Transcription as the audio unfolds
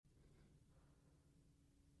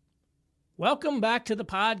Welcome back to the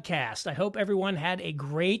podcast. I hope everyone had a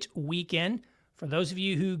great weekend. For those of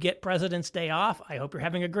you who get President's Day off, I hope you're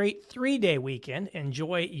having a great 3-day weekend.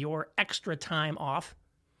 Enjoy your extra time off.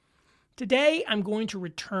 Today, I'm going to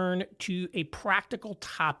return to a practical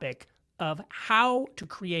topic of how to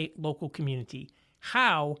create local community.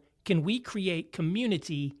 How can we create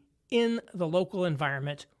community in the local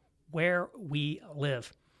environment where we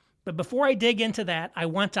live? But before I dig into that, I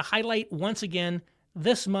want to highlight once again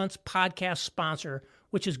this month's podcast sponsor,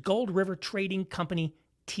 which is Gold River Trading Company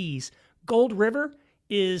Tees. Gold River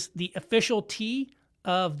is the official tea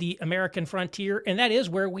of the American frontier, and that is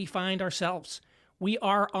where we find ourselves. We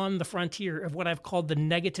are on the frontier of what I've called the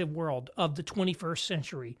negative world of the 21st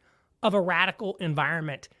century, of a radical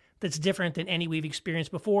environment that's different than any we've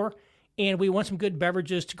experienced before, and we want some good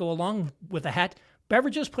beverages to go along with that.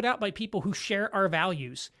 Beverages put out by people who share our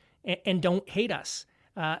values and don't hate us.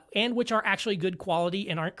 And which are actually good quality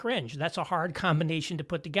and aren't cringe. That's a hard combination to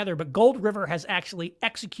put together, but Gold River has actually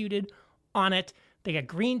executed on it. They got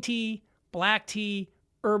green tea, black tea,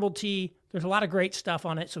 herbal tea. There's a lot of great stuff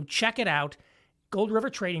on it, so check it out. Gold River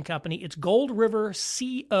Trading Company. It's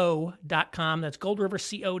goldriverco.com. That's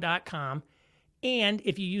goldriverco.com. And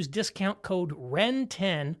if you use discount code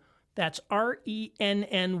REN10, that's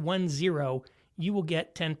RENN10, you will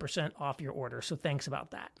get 10% off your order. So thanks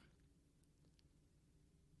about that.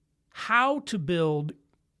 How to build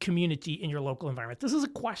community in your local environment. This is a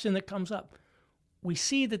question that comes up. We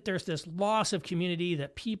see that there's this loss of community,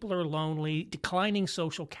 that people are lonely, declining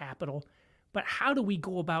social capital, but how do we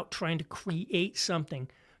go about trying to create something?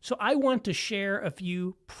 So I want to share a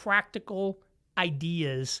few practical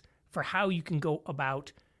ideas for how you can go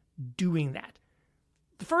about doing that.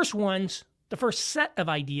 The first set of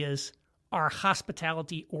ideas are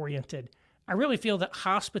hospitality oriented. I really feel that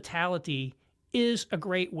hospitality is a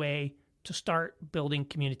great way to start building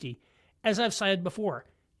community. As I've said before,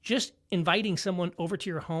 just inviting someone over to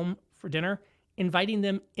your home for dinner, inviting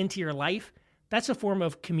them into your life, that's a form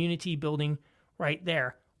of community building right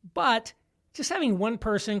there. But just having one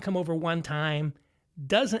person come over one time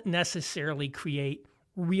doesn't necessarily create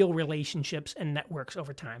real relationships and networks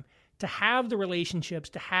over time. To have the relationships,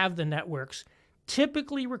 to have the networks,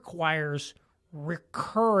 typically requires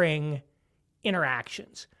recurring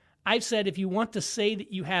interactions. I've said if you want to say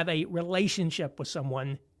that you have a relationship with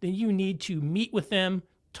someone, then you need to meet with them,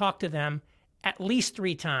 talk to them at least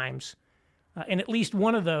 3 times, and at least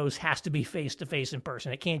one of those has to be face-to-face in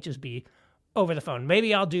person. It can't just be over the phone.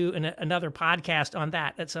 Maybe I'll do another podcast on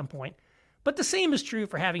that at some point. But the same is true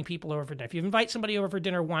for having people over for dinner. If you invite somebody over for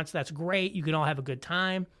dinner once, that's great. You can all have a good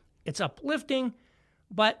time. It's uplifting,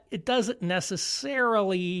 but it doesn't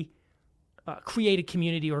necessarily create a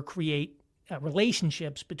community or create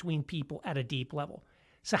relationships between people at a deep level.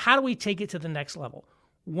 So how do we take it to the next level?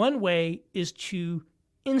 One way is to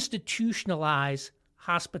institutionalize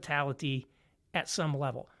hospitality at some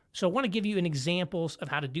level. So I want to give you examples of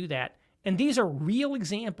how to do that. And these are real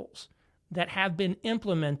examples that have been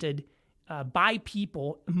implemented by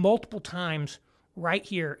people multiple times right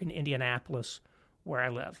here in Indianapolis, where I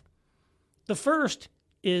live. The first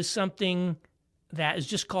is something that is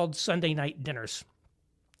just called Sunday night dinners.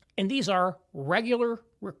 And these are regular,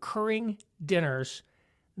 recurring dinners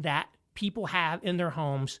that people have in their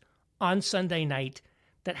homes on Sunday night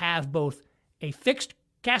that have both a fixed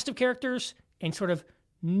cast of characters and sort of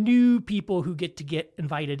new people who get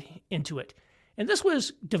invited into it. And this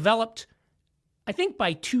was developed, I think,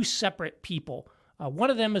 by 2 separate people. One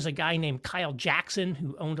of them is a guy named Kyle Jackson,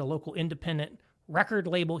 who owned a local independent record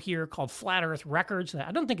label here called Flat Earth Records that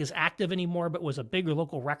I don't think is active anymore, but was a bigger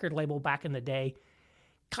local record label back in the day.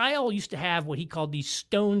 Kyle used to have what he called these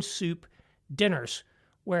stone soup dinners,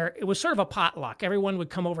 where it was sort of a potluck. Everyone would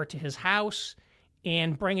come over to his house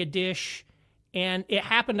and bring a dish, and it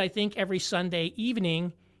happened, I think, every Sunday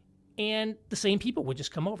evening, and the same people would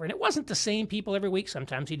just come over. And it wasn't the same people every week.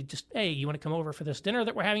 Sometimes he'd just, hey, you want to come over for this dinner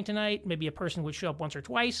that we're having tonight? Maybe a person would show up once or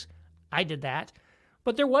twice. I did that.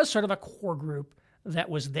 But there was sort of a core group that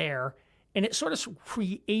was there, and it sort of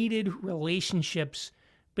created relationships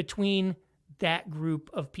between that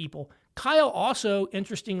group of people. Kyle also,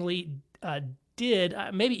 interestingly, did,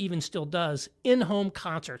 maybe even still does, in-home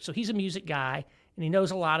concerts. So he's a music guy, and he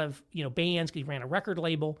knows a lot of bands because he ran a record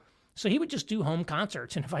label. So he would just do home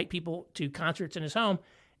concerts and invite people to concerts in his home.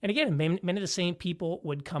 And again, many of the same people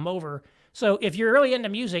would come over. So if you're really into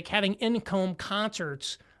music, having in-home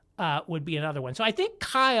concerts would be another one. So I think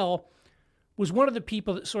Kyle was one of the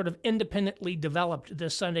people that sort of independently developed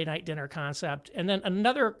this Sunday night dinner concept. And then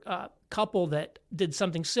another couple that did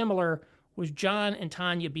something similar was John and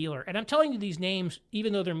Tanya Beeler. And I'm telling you these names,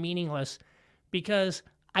 even though they're meaningless, because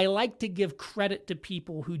I like to give credit to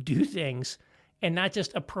people who do things and not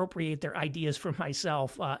just appropriate their ideas for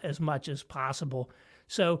myself as much as possible.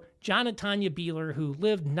 So John and Tanya Beeler, who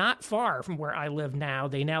lived not far from where I live now,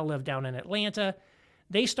 they now live down in Atlanta,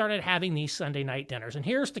 they started having these Sunday night dinners. And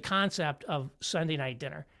here's the concept of Sunday night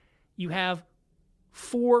dinner. You have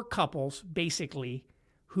 4 couples, basically,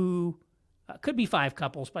 who could be 5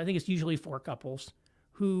 couples, but I think it's usually 4 couples,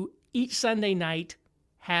 who each Sunday night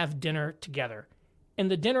have dinner together. And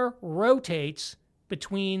the dinner rotates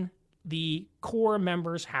between the core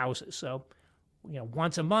members' houses. So,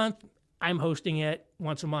 once a month, I'm hosting it.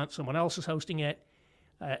 Once a month, someone else is hosting it,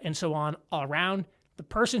 and so on all around. The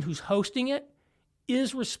person who's hosting it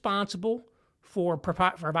is responsible for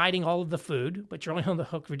providing all of the food, but you're only on the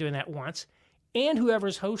hook for doing that once. And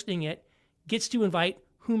whoever's hosting it gets to invite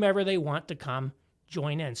whomever they want to come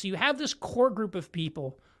join in. So you have this core group of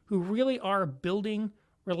people who really are building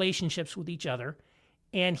relationships with each other.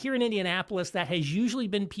 And here in Indianapolis, that has usually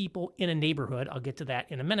been people in a neighborhood. I'll get to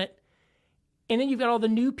that in a minute. And then you've got all the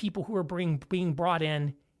new people who are being brought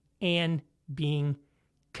in and being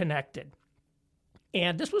connected.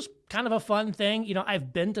 And this was kind of a fun thing.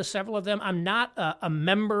 I've been to several of them. I'm not a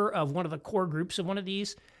member of one of the core groups of one of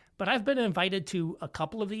these, but I've been invited to a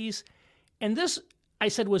couple of these. And this, I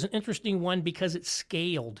said, was an interesting one because it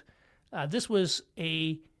scaled. This was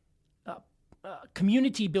a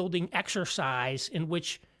community building exercise in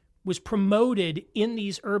which was promoted in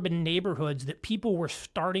these urban neighborhoods that people were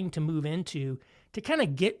starting to move into to kind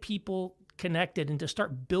of get people connected and to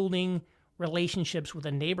start building relationships with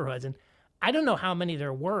the neighborhoods. And I don't know how many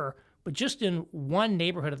there were, but just in one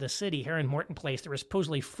neighborhood of the city here in Morton Place, there were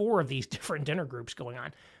supposedly 4 of these different dinner groups going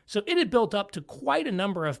on. So it had built up to quite a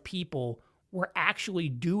number of people were actually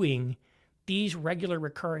doing these regular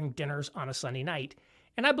recurring dinners on a Sunday night.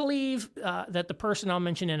 And I believe that the person I'll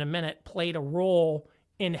mention in a minute played a role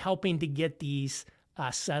in helping to get these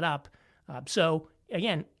set up. So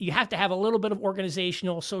again, you have to have a little bit of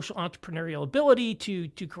organizational, social entrepreneurial ability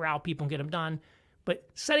to corral people and get them done. But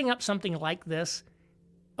setting up something like this,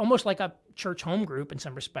 almost like a church home group in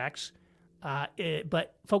some respects,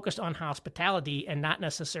 but focused on hospitality and not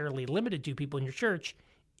necessarily limited to people in your church,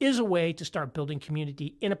 is a way to start building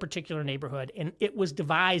community in a particular neighborhood. And it was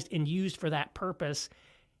devised and used for that purpose,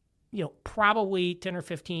 probably 10 or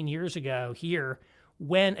 15 years ago here,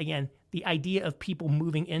 when, again, the idea of people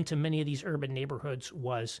moving into many of these urban neighborhoods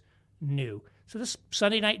was new. So this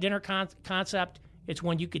Sunday night dinner concept, it's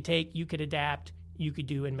one you could take, you could adapt, you could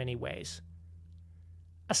do in many ways.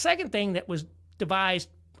 A second thing that was devised,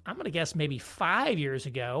 I'm going to guess maybe 5 years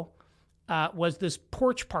ago, was this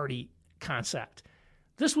porch party concept.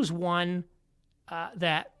 This was one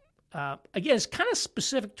that, again, is kind of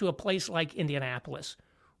specific to a place like Indianapolis.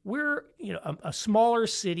 We're, a smaller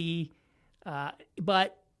city,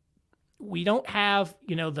 but we don't have,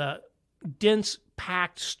 the dense,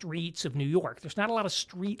 packed streets of New York. There's not a lot of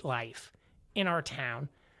street life in our town.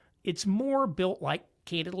 It's more built like,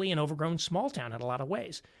 candidly, an overgrown small town in a lot of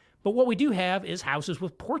ways. But what we do have is houses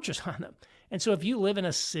with porches on them. And so if you live in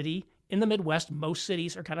a city in the Midwest, most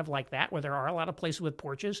cities are kind of like that, where there are a lot of places with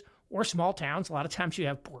porches, or small towns, a lot of times you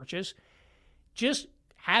have porches. Just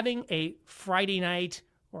having a Friday night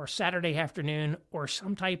or Saturday afternoon or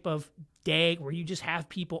some type of day where you just have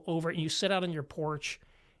people over and you sit out on your porch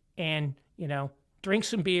and, drink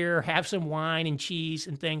some beer, have some wine and cheese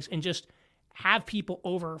and things, and just have people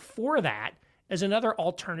over for that as another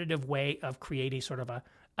alternative way of creating sort of a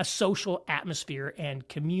social atmosphere and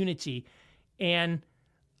community. And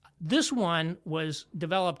this one was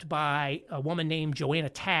developed by a woman named Joanna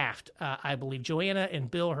Taft, I believe. Joanna and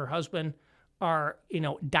Bill, her husband, are,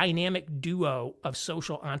 dynamic duo of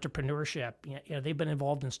social entrepreneurship. They've been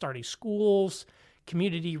involved in starting schools,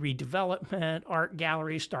 community redevelopment, art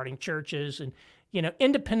galleries, starting churches, and,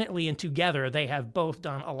 independently and together, they have both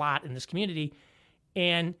done a lot in this community.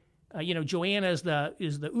 And, Joanna is the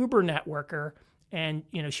Uber networker, and,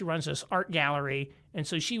 she runs this art gallery. And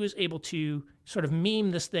so she was able to sort of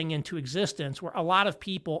meme this thing into existence, where a lot of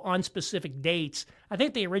people on specific dates, I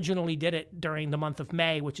think they originally did it during the month of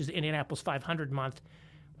May, which is the Indianapolis 500 month,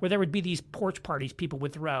 where there would be these porch parties people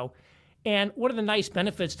would throw. And one of the nice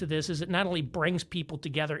benefits to this is it not only brings people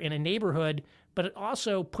together in a neighborhood, but it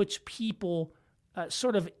also puts people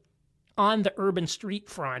sort of on the urban street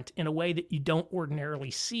front in a way that you don't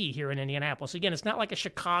ordinarily see here in Indianapolis. Again, it's not like a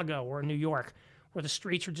Chicago or a New York, where the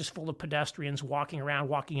streets are just full of pedestrians walking around,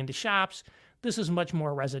 walking into shops. This is much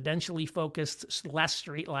more residentially focused, less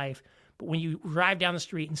street life. But when you drive down the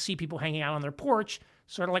street and see people hanging out on their porch,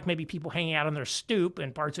 sort of like maybe people hanging out on their stoop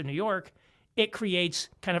in parts of New York, it creates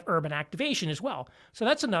kind of urban activation as well. So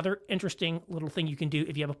that's another interesting little thing you can do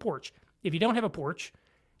if you have a porch. If you don't have a porch,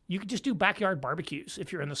 you can just do backyard barbecues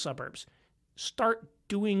if you're in the suburbs. Start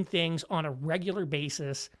doing things on a regular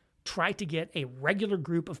basis. Try to get a regular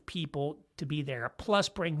group of people to be there, plus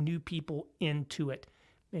bring new people into it.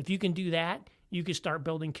 If you can do that, you can start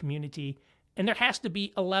building community. And there has to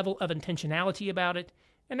be a level of intentionality about it.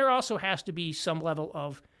 And there also has to be some level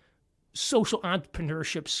of social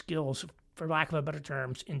entrepreneurship skills, for lack of a better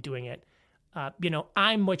terms, in doing it.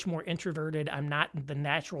 I'm much more introverted. I'm not the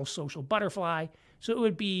natural social butterfly. So it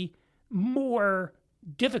would be more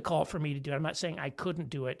difficult for me to do it. I'm not saying I couldn't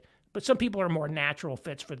do it, but some people are more natural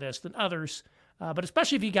fits for this than others. But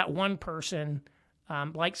especially if you got one person,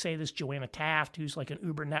 like say this Joanna Taft, who's like an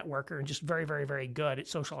Uber networker and just very, very, very good at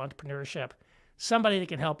social entrepreneurship, somebody that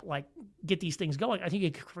can help like get these things going. I think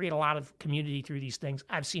you could create a lot of community through these things.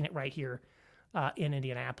 I've seen it right here in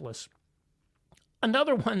Indianapolis.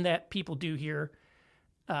 Another one that people do here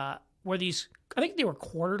were these, I think they were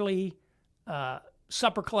quarterly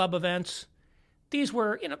supper club events. These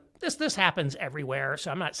were, this happens everywhere.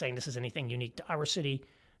 So I'm not saying this is anything unique to our city,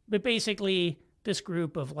 but basically this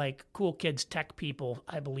group of like cool kids, tech people,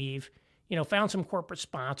 I believe, found some corporate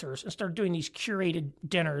sponsors and started doing these curated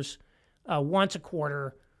dinners once a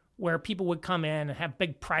quarter where people would come in and have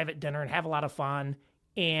big private dinner and have a lot of fun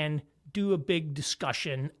and do a big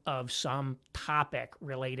discussion of some topic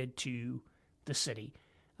related to the city.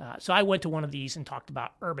 So I went to one of these and talked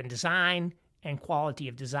about urban design and quality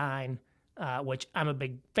of design, which I'm a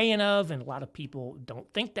big fan of, and a lot of people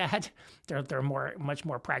don't think that. They're much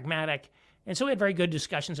more pragmatic. And so we had very good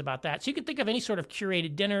discussions about that. So you can think of any sort of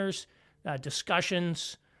curated dinners,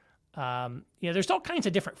 discussions. There's all kinds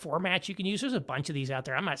of different formats you can use. There's a bunch of these out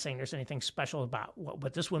there. I'm not saying there's anything special about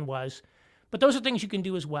what this one was, but those are things you can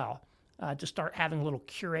do as well. To start having little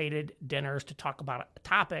curated dinners to talk about a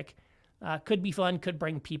topic. Could be fun, could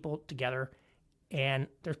bring people together. And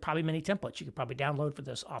there's probably many templates you could probably download for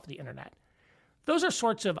this off the internet. Those are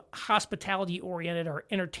sorts of hospitality-oriented or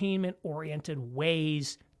entertainment-oriented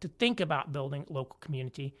ways to think about building local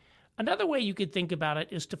community. Another way you could think about it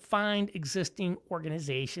is to find existing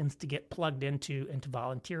organizations to get plugged into and to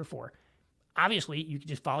volunteer for. Obviously, you could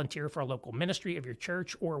just volunteer for a local ministry of your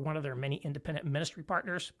church or one of their many independent ministry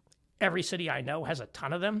partners. Every city I know has a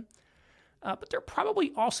ton of them. But there are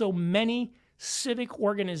probably also many civic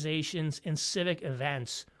organizations and civic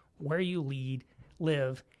events where you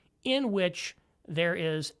live in which there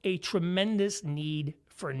is a tremendous need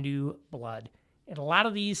for new blood. And a lot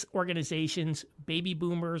of these organizations, baby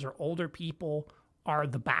boomers or older people, are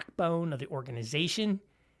the backbone of the organization.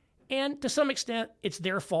 And to some extent, it's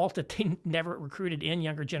their fault that they never recruited in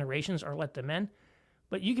younger generations or let them in.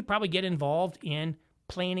 But you could probably get involved in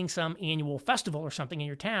planning some annual festival or something in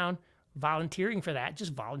your town, volunteering for that.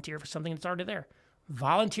 Just volunteer for something that's already there.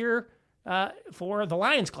 Volunteer for the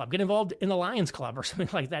Lions Club. Get involved in the Lions Club or something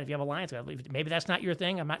like that if you have a Lions Club. Maybe that's not your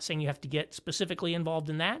thing. I'm not saying you have to get specifically involved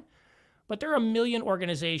in that. But there are a million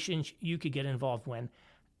organizations you could get involved in.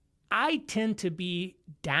 I tend to be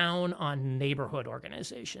down on neighborhood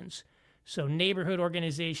organizations. So neighborhood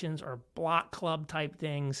organizations or block club type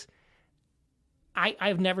things,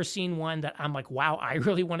 I've never seen one that I'm like, wow, I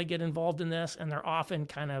really want to get involved in this. And they're often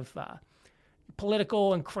kind of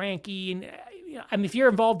political and cranky. And if you're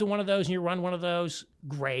involved in one of those and you run one of those,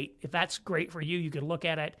 great. If that's great for you, you could look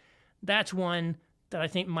at it. That's one that I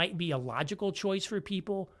think might be a logical choice for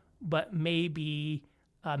people, but maybe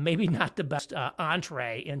not the best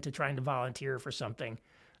entree into trying to volunteer for something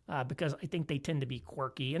because I think they tend to be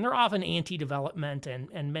quirky. And they're often anti-development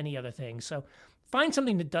and many other things. So find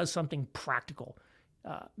something that does something practical.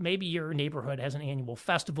 Maybe your neighborhood has an annual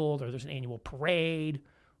festival or there's an annual parade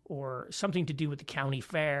or something to do with the county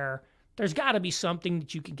fair. There's got to be something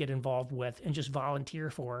that you can get involved with and just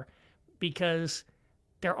volunteer for because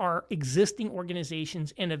there are existing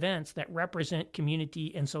organizations and events that represent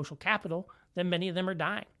community and social capital, then many of them are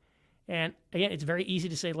dying. And again, it's very easy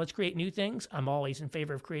to say, let's create new things. I'm always in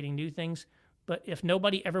favor of creating new things. But if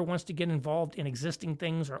nobody ever wants to get involved in existing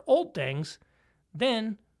things or old things,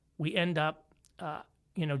 then we end up,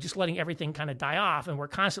 just letting everything kind of die off. And we're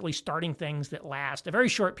constantly starting things that last a very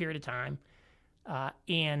short period of time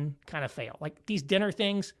and kind of fail. Like these dinner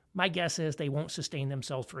things, my guess is they won't sustain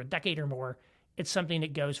themselves for a decade or more. It's something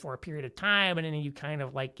that goes for a period of time. And then you kind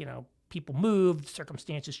of people move,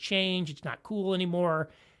 circumstances change. It's not cool anymore.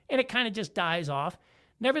 And it kind of just dies off.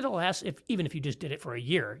 Nevertheless, even if you just did it for a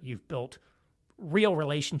year, you've built real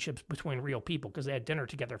relationships between real people because they had dinner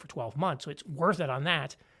together for 12 months. So it's worth it on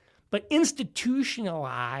that. But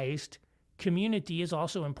institutionalized community is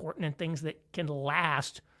also important in things that can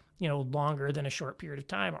last, longer than a short period of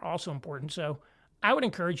time are also important. So I would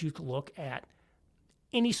encourage you to look at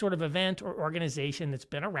any sort of event or organization that's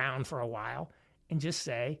been around for a while and just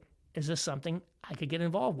say, is this something I could get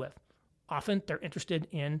involved with? Often they're interested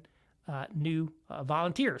in new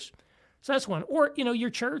volunteers. So that's one. Or, your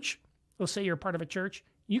church, let's say you're part of a church,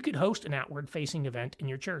 you could host an outward-facing event in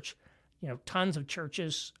your church. Tons of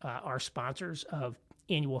churches are sponsors of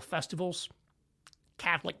annual festivals.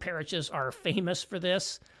 Catholic parishes are famous for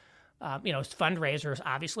this. It's fundraisers,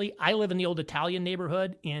 obviously. I live in the old Italian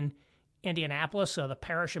neighborhood in Indianapolis, so the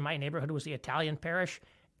parish in my neighborhood was the Italian parish.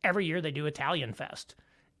 Every year they do Italian Fest,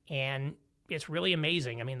 and it's really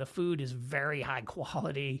amazing. I mean, the food is very high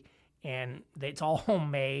quality, and it's all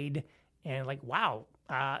homemade, and wow,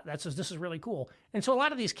 this is really cool. And so a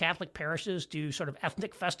lot of these Catholic parishes do sort of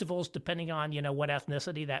ethnic festivals, depending on what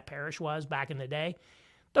ethnicity that parish was back in the day.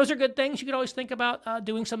 Those are good things. You could always think about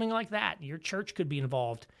doing something like that. Your church could be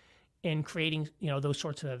involved in creating those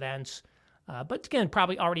sorts of events. But again,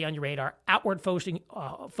 probably already on your radar. Outward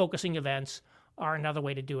focusing events are another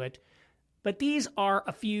way to do it. But these are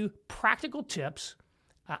a few practical tips.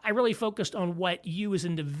 I really focused on what you as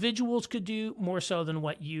individuals could do more so than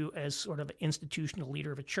what you as sort of an institutional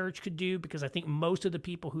leader of a church could do, because I think most of the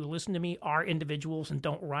people who listen to me are individuals and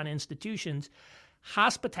don't run institutions.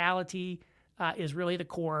 Hospitality is really the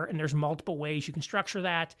core, and there's multiple ways you can structure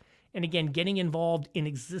that. And again, getting involved in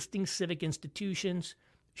existing civic institutions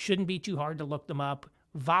shouldn't be too hard to look them up.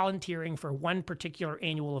 Volunteering for one particular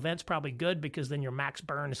annual event's probably good, because then your max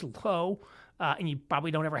burn is low, and you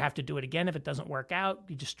probably don't ever have to do it again if it doesn't work out.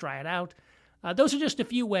 You just try it out. Those are just a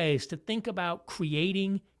few ways to think about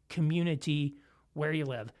creating community where you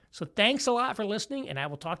live. So thanks a lot for listening, and I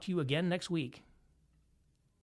will talk to you again next week.